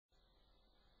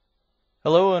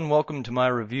Hello and welcome to my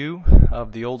review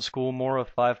of the old school Mora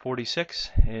 546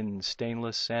 in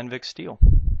stainless Sandvik steel.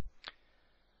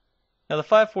 Now the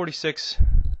 546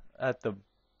 at the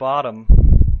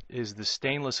bottom is the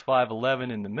stainless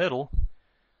 511 in the middle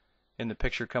in the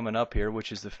picture coming up here,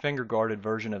 which is the finger guarded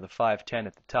version of the 510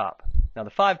 at the top. Now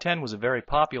the 510 was a very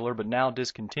popular but now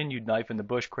discontinued knife in the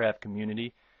bushcraft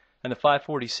community, and the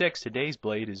 546, today's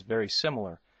blade, is very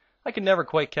similar. I can never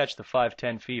quite catch the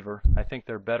 510 fever. I think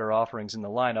there are better offerings in the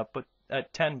lineup, but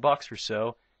at $10 or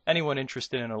so, anyone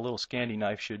interested in a little Scandi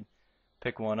knife should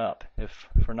pick one up, if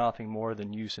for nothing more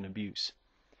than use and abuse.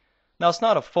 Now it's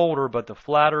not a folder, but the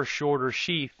flatter, shorter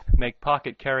sheath make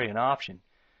pocket carry an option.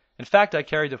 In fact, I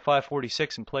carried the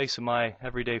 546 in place of my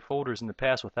everyday folders in the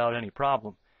past without any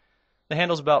problem. The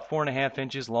handle's about 4.5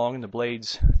 inches long and the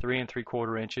blade's 3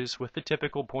 3/4 inches with the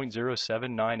typical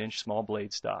 .079 inch small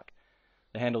blade stock.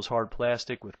 The handle's hard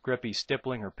plastic with grippy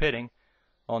stippling or pitting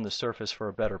on the surface for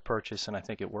a better purchase, and I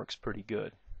think it works pretty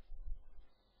good.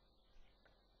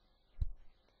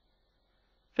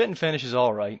 Fit and finish is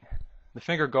alright. The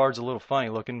finger guard's a little funny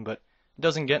looking, but it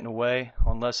doesn't get in the way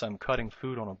unless I'm cutting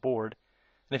food on a board.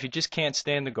 And if you just can't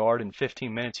stand the guard, in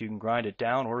 15 minutes you can grind it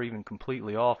down or even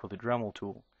completely off with a Dremel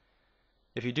tool.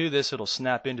 If you do this, it'll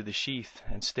snap into the sheath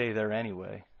and stay there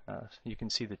anyway. You can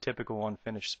see the typical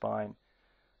unfinished spine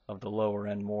of the lower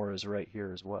end Mora is right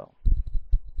here as well.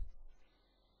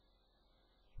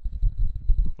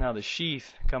 Now the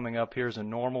sheath coming up here is a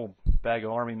normal bag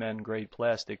of Army Men grade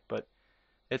plastic, but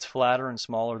it's flatter and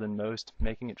smaller than most,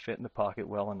 making it fit in the pocket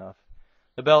well enough.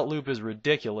 The belt loop is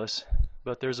ridiculous,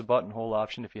 but there's a buttonhole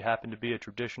option if you happen to be a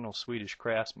traditional Swedish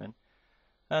craftsman.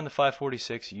 And the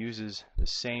 546 uses the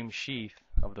same sheath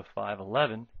of the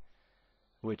 511,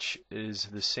 which is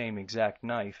the same exact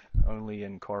knife, only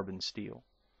in carbon steel.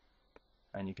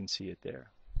 And you can see it there.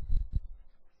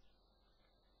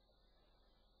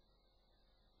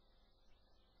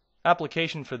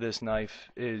 Application for this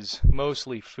knife is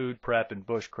mostly food prep and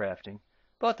bushcrafting,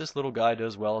 but this little guy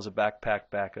does well as a backpack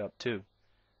backup too.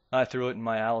 I threw it in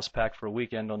my Alice pack for a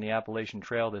weekend on the Appalachian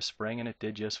Trail this spring and it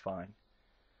did just fine.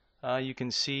 You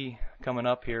can see coming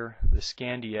up here the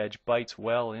Scandi edge bites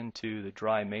well into the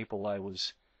dry maple I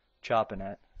was chopping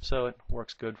at, so it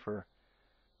works good for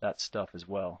that stuff as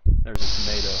well. There's a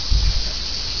tomato.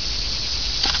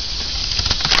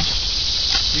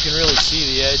 You can really see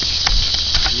the edge.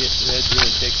 The edge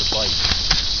really takes a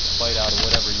bite out of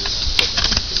whatever you're putting it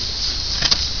into.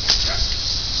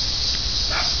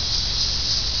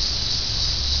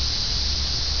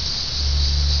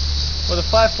 Well, the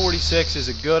 546 is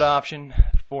a good option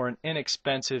for an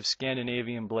inexpensive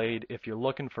Scandinavian blade if you're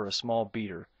looking for a small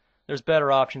beater. There's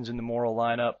better options in the Mora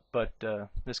lineup, but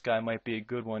this guy might be a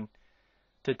good one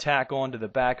to tack on to the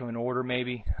back of an order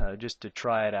maybe, just to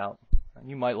try it out.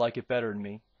 You might like it better than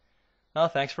me.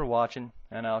 Thanks for watching,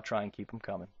 and I'll try and keep them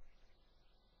coming.